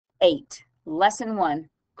8, Lesson 1,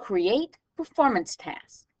 Create Performance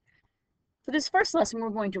Task. For this first lesson, we're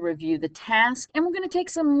going to review the task, and we're going to take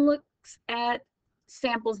some looks at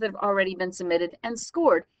samples that have already been submitted and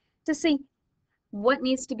scored to see what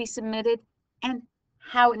needs to be submitted and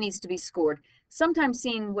how it needs to be scored. Sometimes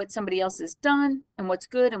seeing what somebody else has done and what's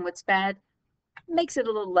good and what's bad makes it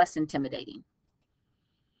a little less intimidating.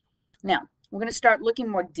 Now, we're going to start looking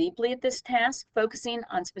more deeply at this task, focusing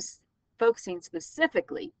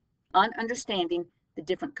specifically on understanding the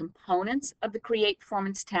different components of the Create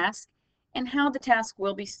Performance task and how the task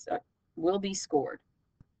will be scored.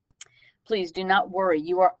 Please do not worry.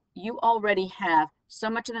 You already have so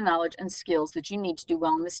much of the knowledge and skills that you need to do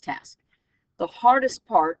well in this task. The hardest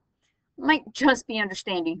part might just be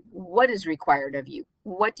understanding what is required of you.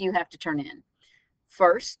 What do you have to turn in?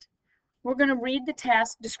 First, we're going to read the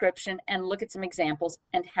task description and look at some examples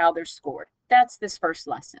and how they're scored. That's this first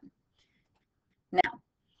lesson. Now,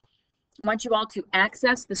 I want you all to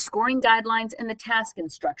access the scoring guidelines and the task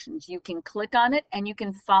instructions. You can click on it and you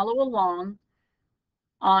can follow along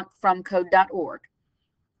from code.org.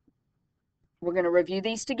 We're going to review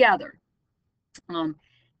these together.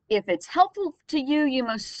 If it's helpful to you, you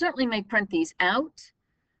most certainly may print these out,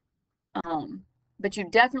 but you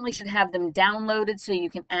definitely should have them downloaded so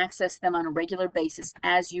you can access them on a regular basis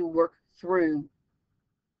as you work through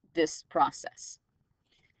this process.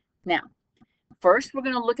 Now, first, we're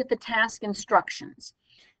going to look at the task instructions.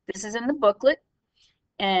 This is in the booklet,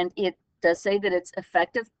 and it does say that it's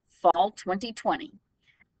effective fall 2020.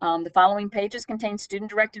 The following pages contain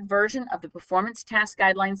student-directed version of the performance task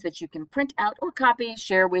guidelines that you can print out or copy,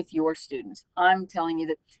 share with your students. I'm telling you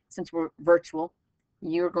that since we're virtual,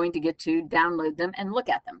 you're going to get to download them and look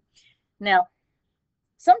at them. Now,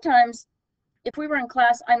 sometimes if we were in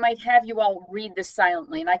class, I might have you all read this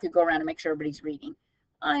silently, and I could go around and make sure everybody's reading.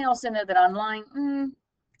 I also know that online,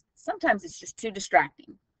 sometimes it's just too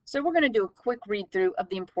distracting. So we're going to do a quick read through of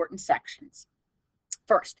the important sections.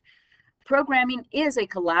 First, programming is a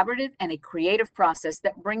collaborative and a creative process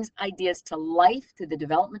that brings ideas to life through the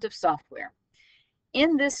development of software.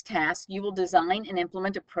 In this task, you will design and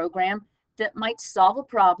implement a program that might solve a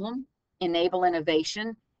problem, enable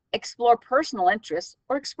innovation, explore personal interests,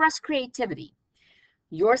 or express creativity.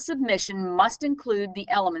 Your submission must include the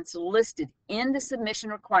elements listed in the submission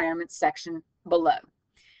requirements section below.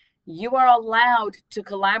 You are allowed to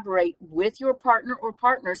collaborate with your partner or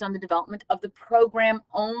partners on the development of the program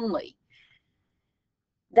only.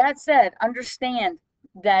 That said, understand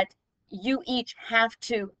that you each have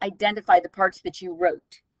to identify the parts that you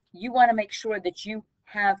wrote. You want to make sure that you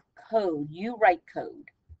have code. You write code.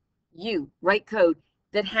 You write code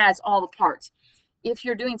that has all the parts. If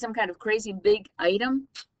you're doing some kind of crazy big item,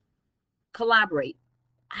 collaborate.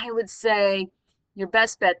 I would say your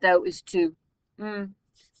best bet, though, is to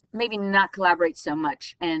maybe not collaborate so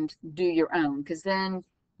much and do your own, because then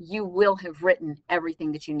you will have written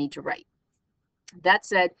everything that you need to write. That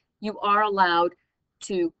said, you are allowed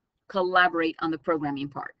to collaborate on the programming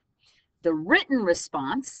part. The written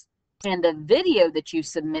response and the video that you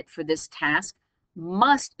submit for this task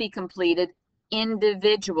must be completed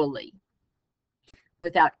individually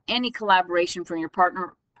without any collaboration from your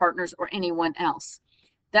partners, or anyone else.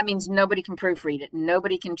 That means nobody can proofread it.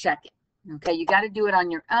 Nobody can check it. Okay, you got to do it on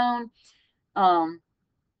your own.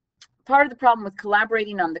 Part of the problem with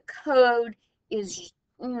collaborating on the code is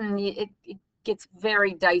it gets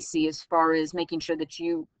very dicey as far as making sure that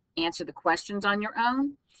you answer the questions on your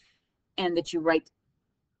own and that you write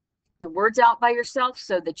the words out by yourself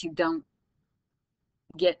so that you don't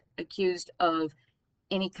get accused of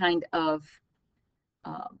any kind of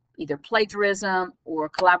either plagiarism or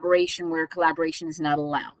collaboration where collaboration is not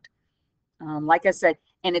allowed. Like I said,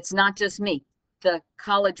 and it's not just me. The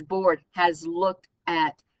College Board has looked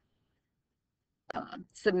at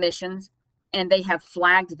submissions, and they have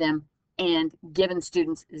flagged them and given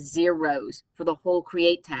students zeros for the whole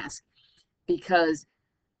Create task because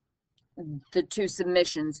the two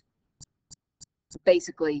submissions,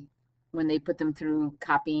 basically, when they put them through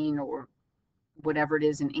copying or whatever it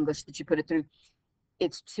is in English that you put it through,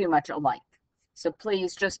 it's too much alike. So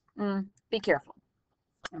please just be careful.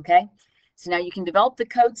 Okay, so now you can develop the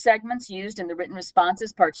code segments used in the written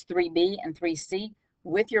responses, parts 3B and 3C,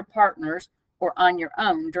 with your partners or on your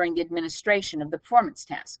own during the administration of the performance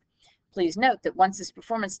task. Please note that once this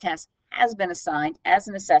performance task has been assigned as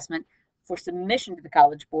an assessment for submission to the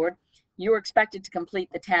College Board, you are expected to complete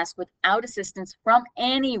the task without assistance from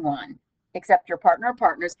anyone except your partner or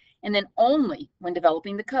partners, and then only when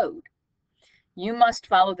developing the code. You must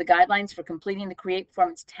follow the guidelines for completing the Create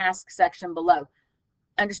Performance task section below.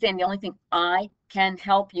 Understand the only thing I can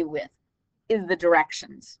help you with is the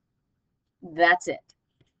directions. That's it.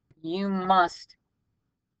 You must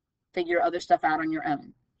figure other stuff out on your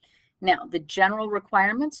own. Now, the general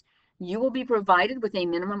requirements, you will be provided with a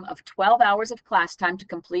minimum of 12 hours of class time to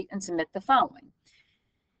complete and submit the following.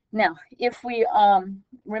 Now, if we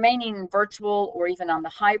remaining virtual or even on the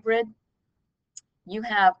hybrid, you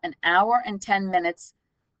have an hour and 10 minutes,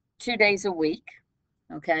 2 days a week,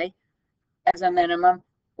 okay, as a minimum,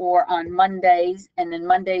 or on Mondays, and then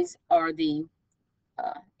Mondays are the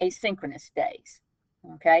asynchronous days,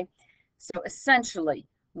 okay? So essentially,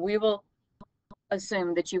 we will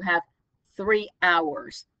assume that you have 3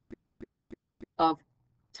 hours of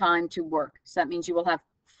time to work. So that means you will have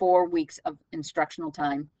 4 weeks of instructional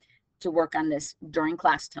time to work on this during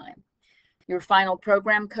class time. Your final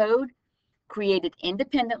program code created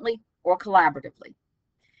independently or collaboratively.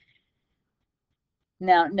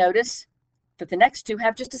 Now notice that the next two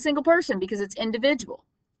have just a single person because it's individual.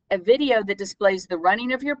 A video that displays the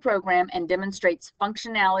running of your program and demonstrates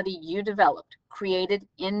functionality you developed, created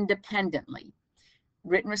independently.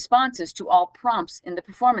 Written responses to all prompts in the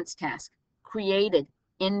performance task, created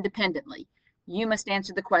independently. You must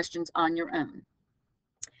answer the questions on your own.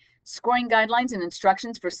 Scoring guidelines and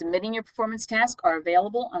instructions for submitting your performance task are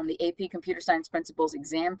available on the AP Computer Science Principles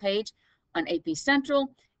exam page on AP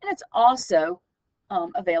Central, and it's also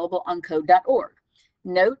available on code.org.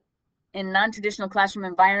 Note, in non-traditional classroom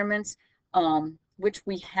environments, which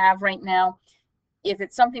we have right now, if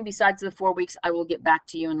it's something besides the 4 weeks, I will get back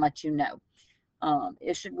to you and let you know.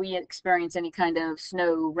 Should we experience any kind of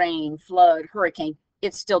snow, rain, flood, hurricane,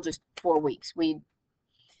 it's still just 4 weeks.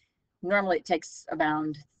 Normally it takes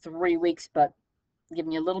around 3 weeks, but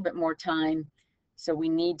giving you a little bit more time, so we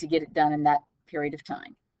need to get it done in that period of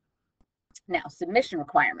time. Now, submission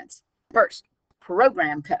requirements. First,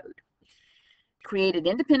 program code. Created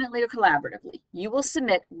independently or collaboratively, you will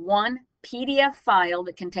submit one PDF file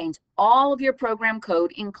that contains all of your program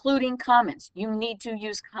code, including comments. You need to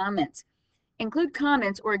use comments. Include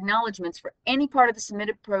comments or acknowledgments for any part of the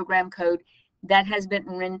submitted program code that has been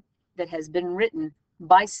written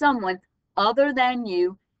by someone other than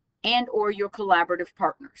you and or your collaborative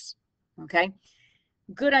partners. Okay?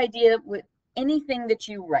 Good idea with anything that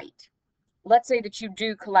you write. Let's say that you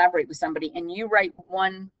do collaborate with somebody and you write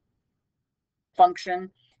one function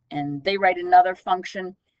and they write another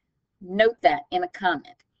function. Note that in a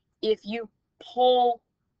comment. If you pull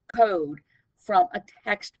code from a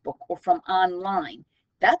textbook or from online,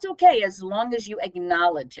 that's okay as long as you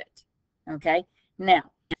acknowledge it. Okay? Now,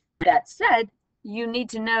 that said, you need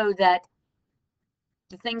to know that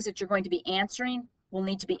the things that you're going to be answering will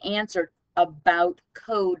need to be answered about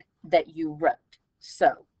code that you wrote.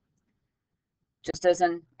 So, just as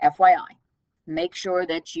an FYI, make sure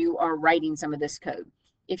that you are writing some of this code.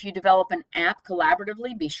 If you develop an app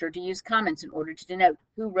collaboratively, be sure to use comments in order to denote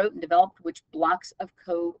who wrote and developed which blocks of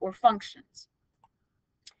code or functions.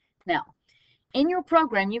 Now, in your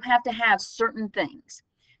program, you have to have certain things.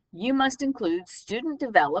 You must include student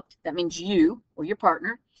developed, that means you or your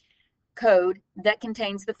partner, code that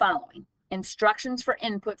contains the following: instructions for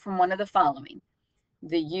input from one of the following: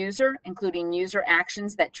 the user, including user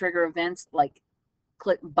actions that trigger events like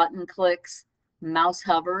button clicks, mouse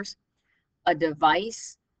hovers, a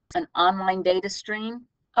device, an online data stream,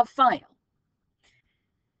 a file.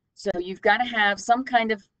 So you've got to have some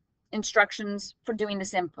kind of instructions for doing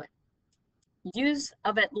this input. Use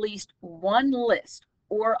of at least one list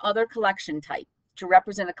or other collection type to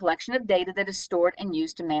represent a collection of data that is stored and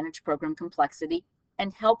used to manage program complexity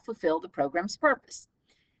and help fulfill the program's purpose.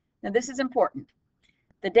 Now, this is important.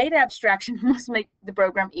 The data abstraction must make the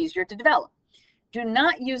program easier to develop. Do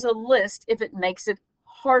not use a list if it makes it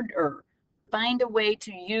harder. Find a way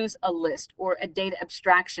to use a list or a data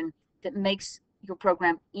abstraction that makes your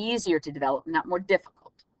program easier to develop, not more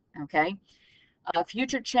difficult. Okay?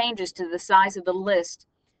 Future changes to the size of the list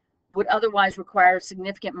would otherwise require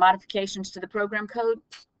significant modifications to the program code.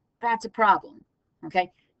 That's a problem.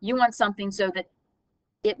 Okay? You want something so that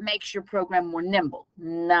it makes your program more nimble,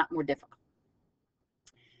 not more difficult.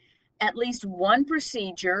 At least one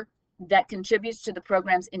procedure that contributes to the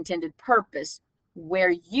program's intended purpose,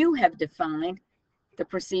 where you have defined the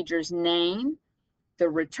procedure's name, the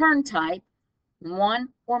return type, one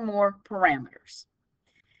or more parameters.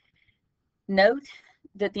 Note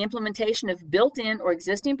that the implementation of built-in or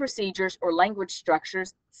existing procedures or language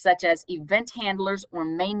structures such as event handlers or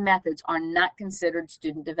main methods are not considered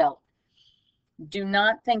student developed. Do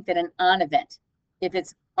not think that an on event, if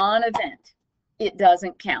it's on event, it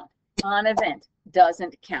doesn't count. On event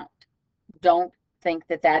doesn't count. Don't think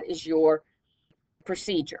that that is your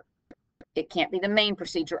procedure. It can't be the main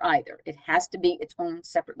procedure either. It has to be its own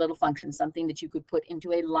separate little function, something that you could put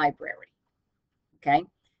into a library. okay?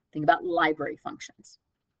 Think about library functions.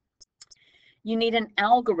 You need an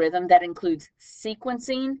algorithm that includes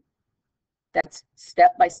sequencing, that's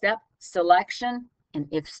step-by-step, selection, an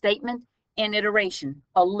if statement, and iteration,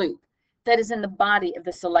 a loop, that is in the body of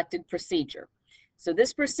the selected procedure. So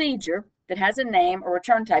this procedure that has a name, a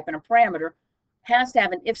return type, and a parameter has to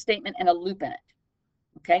have an if statement and a loop in it,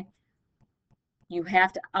 okay? You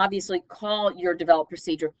have to obviously call your developed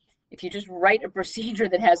procedure. If you just write a procedure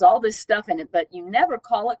that has all this stuff in it, but you never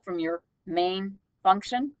call it from your main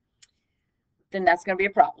function, then that's going to be a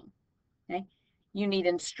problem, okay? You need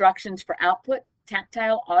instructions for output,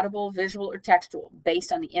 tactile, audible, visual, or textual,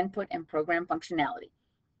 based on the input and program functionality.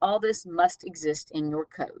 All this must exist in your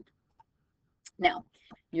code. Now,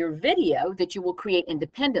 your video that you will create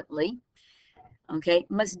independently, okay,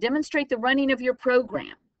 must demonstrate the running of your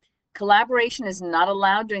program. Collaboration is not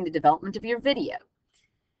allowed during the development of your video.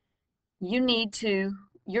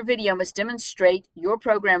 Your video must demonstrate your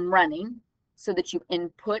program running so that you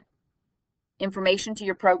input information to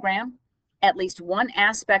your program, at least one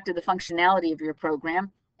aspect of the functionality of your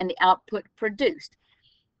program, and the output produced.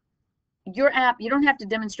 Your app, you don't have to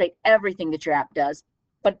demonstrate everything that your app does,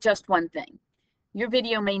 but just one thing. Your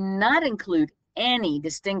video may not include any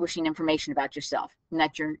distinguishing information about yourself,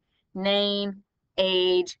 not your name,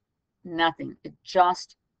 age, nothing. It's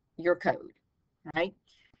just your code, right?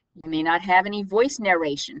 You may not have any voice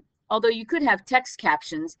narration, although you could have text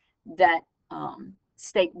captions that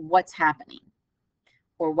state what's happening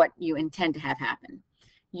or what you intend to have happen.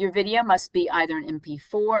 Your video must be either an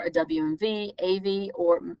MP4, a WMV, AV,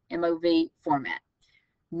 or MOV format.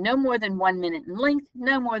 No more than 1 minute in length,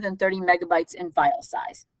 no more than 30 megabytes in file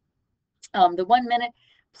size. The 1 minute,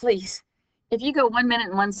 please, if you go 1 minute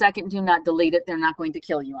and 1 second, do not delete it. They're not going to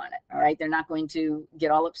kill you on it, all right? They're not going to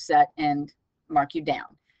get all upset and mark you down.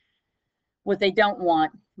 What they don't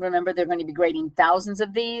want, remember, they're going to be grading thousands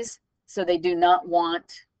of these, so they do not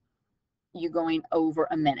want you going over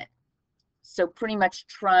a minute. So pretty much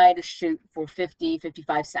try to shoot for 50,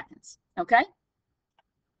 55 seconds, okay?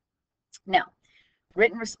 Now,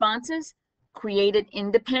 written responses created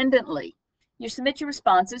independently. You submit your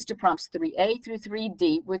responses to prompts 3A through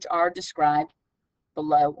 3D, which are described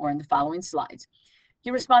below or in the following slides.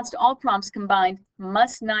 Your response to all prompts combined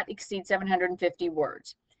must not exceed 750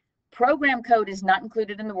 words. Program code is not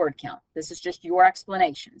included in the word count. This is just your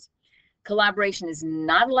explanations. Collaboration is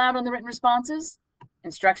not allowed on the written responses.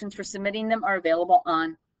 Instructions for submitting them are available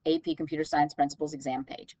on AP Computer Science Principles exam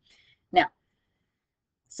page. Now,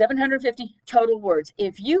 750 total words.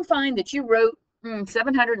 If you find that you wrote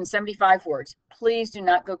 775 words, please do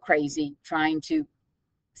not go crazy trying to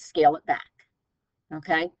scale it back,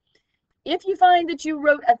 okay? If you find that you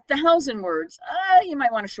wrote 1,000 words, you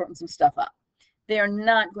might want to shorten some stuff up. They are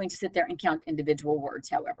not going to sit there and count individual words,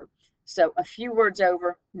 however. So a few words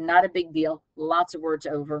over, not a big deal. Lots of words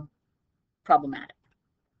over, problematic.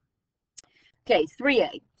 Okay,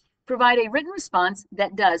 3A. Provide a written response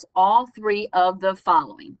that does all three of the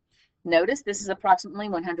following. Notice this is approximately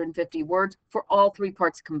 150 words for all three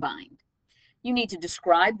parts combined. You need to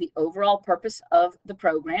describe the overall purpose of the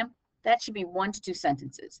program. That should be 1 to 2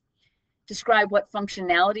 sentences. Describe what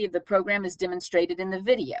functionality of the program is demonstrated in the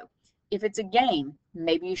video. If it's a game,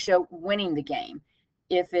 maybe you show winning the game.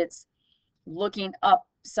 If it's looking up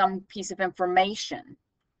some piece of information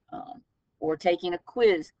or taking a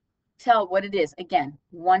quiz, tell what it is. Again,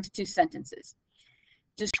 1 to 2 sentences.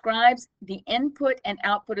 Describes the input and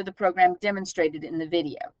output of the program demonstrated in the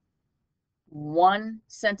video. 1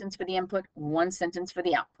 sentence for the input, 1 sentence for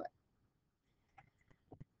the output.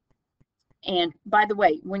 And by the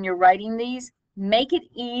way, when you're writing these, make it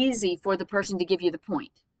easy for the person to give you the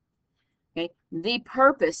point. Okay? The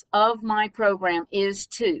purpose of my program is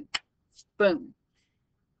to, boom.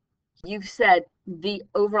 You've said the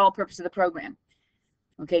overall purpose of the program.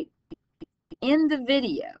 Okay? In the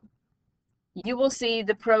video, you will see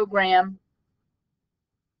the program,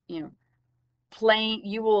 playing.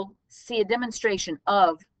 You will see a demonstration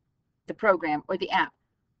of the program or the app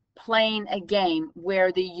playing a game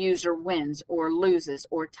where the user wins or loses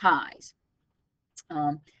or ties.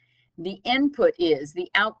 The input is, the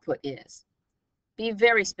output is. Be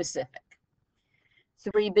very specific.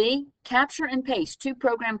 3B, capture and paste 2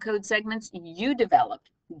 program code segments you developed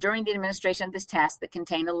during the administration of this task that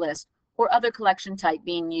contain a list or other collection type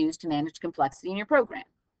being used to manage complexity in your program.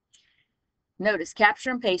 Notice,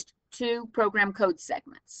 capture and paste 2 program code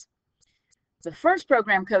segments. The first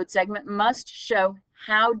program code segment must show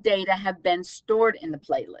how data have been stored in the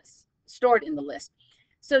playlist, stored in the list.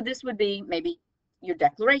 So this would be maybe your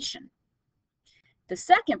declaration. The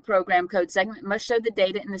second program code segment must show the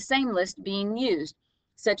data in the same list being used.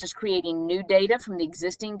 such as creating new data from the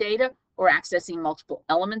existing data or accessing multiple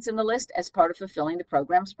elements in the list as part of fulfilling the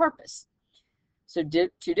program's purpose. So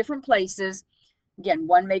two different places. Again,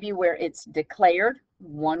 one maybe where it's declared,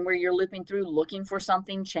 one where you're looping through, looking for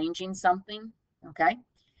something, changing something, okay?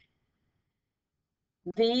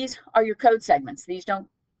 These are your code segments. These don't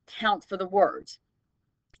count for the words.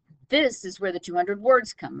 This is where the 200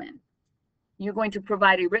 words come in. You're going to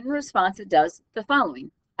provide a written response that does the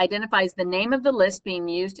following. Identifies the name of the list being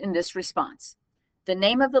used in this response. The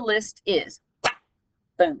name of the list is,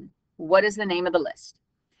 boom. What is the name of the list?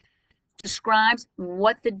 Describes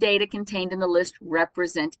what the data contained in the list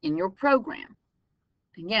represent in your program.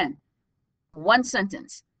 Again, one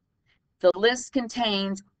sentence. The list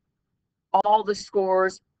contains all the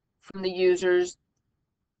scores from the users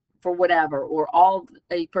for whatever, or all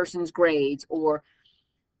a person's grades, or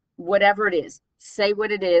whatever it is. Say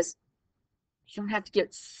what it is. You don't have to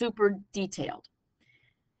get super detailed.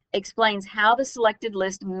 Explains how the selected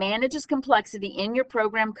list manages complexity in your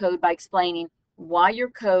program code by explaining why your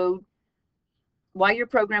program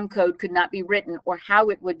code could not be written or how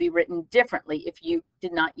it would be written differently if you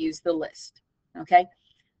did not use the list. Okay?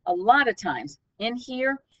 A lot of times in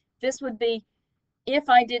here, this would be, if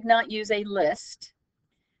I did not use a list,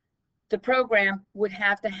 the program would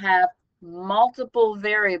have to have multiple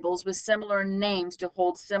variables with similar names to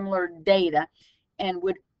hold similar data and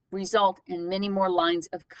would result in many more lines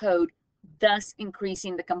of code, thus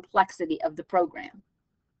increasing the complexity of the program.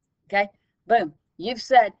 Okay? Boom. You've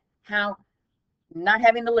said how not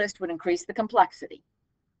having the list would increase the complexity.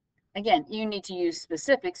 Again, you need to use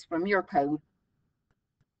specifics from your code,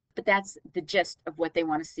 but that's the gist of what they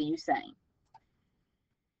want to see you saying.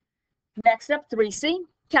 Next up, 3C.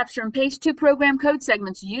 Capture and paste two program code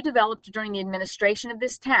segments you developed during the administration of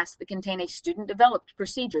this task that contain a student-developed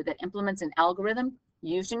procedure that implements an algorithm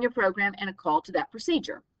used in your program and a call to that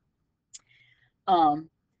procedure.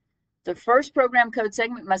 The first program code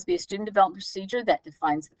segment must be a student-developed procedure that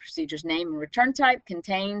defines the procedure's name and return type,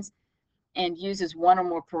 contains and uses one or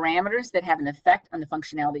more parameters that have an effect on the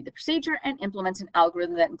functionality of the procedure, and implements an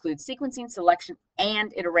algorithm that includes sequencing, selection,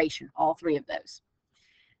 and iteration, all three of those.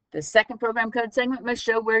 The second program code segment must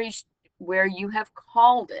show where you have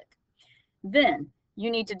called it. Then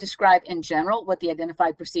you need to describe in general what the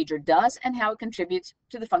identified procedure does and how it contributes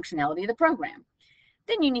to the functionality of the program.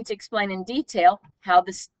 Then you need to explain in detail how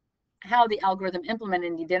the algorithm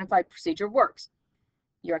implemented the identified procedure works.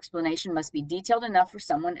 Your explanation must be detailed enough for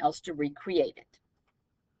someone else to recreate it.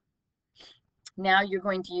 Now you're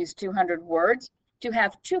going to use 200 words to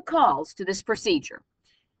have two calls to this procedure.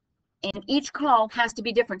 And each call has to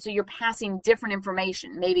be different, so you're passing different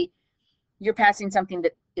information. Maybe you're passing something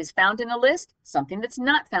that is found in a list, something that's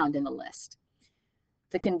not found in a list.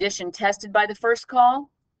 The condition tested by the first call,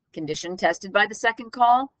 condition tested by the second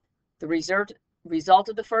call, the result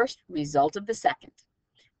of the first, result of the second.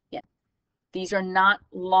 Yeah, these are not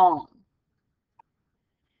long.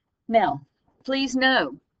 Now, please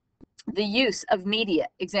know the use of media,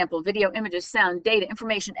 example, video, images, sound, data,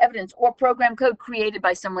 information, evidence, or program code created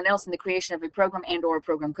by someone else in the creation of a program and or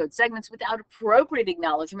program code segments without appropriate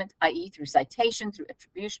acknowledgement, i.e. through citation, through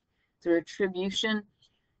attribution,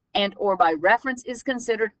 and or by reference is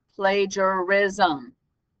considered plagiarism.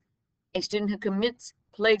 A student who commits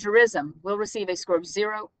plagiarism will receive a score of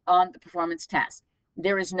 0 on the performance test.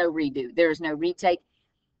 There is no redo. There is no retake.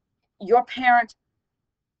 Your parent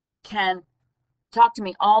can talk to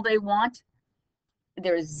me all they want.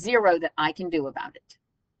 There is 0 that I can do about it.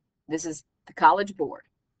 This is the College Board.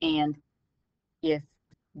 And if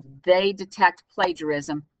they detect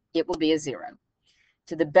plagiarism, it will be a 0.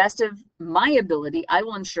 To the best of my ability, I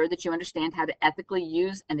will ensure that you understand how to ethically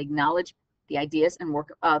use and acknowledge the ideas and work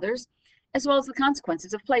of others, as well as the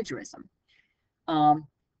consequences of plagiarism.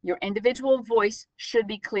 Your individual voice should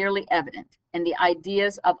be clearly evident, and the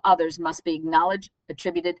ideas of others must be acknowledged,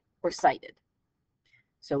 attributed, or cited.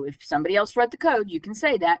 So if somebody else wrote the code, you can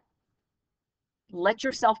say that. Let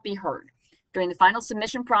yourself be heard. During the final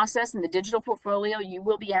submission process in the digital portfolio, you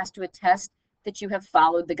will be asked to attest that you have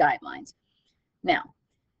followed the guidelines. Now,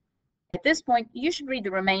 at this point, you should read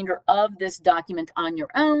the remainder of this document on your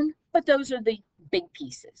own, but those are the big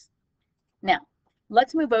pieces. Now,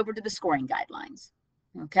 let's move over to the scoring guidelines,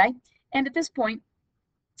 okay? And at this point,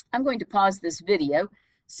 I'm going to pause this video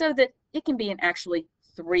so that it can be in actually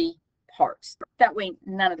 3 parts. That way,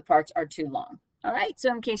 none of the parts are too long. All right,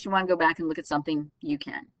 so in case you want to go back and look at something, you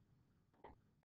can.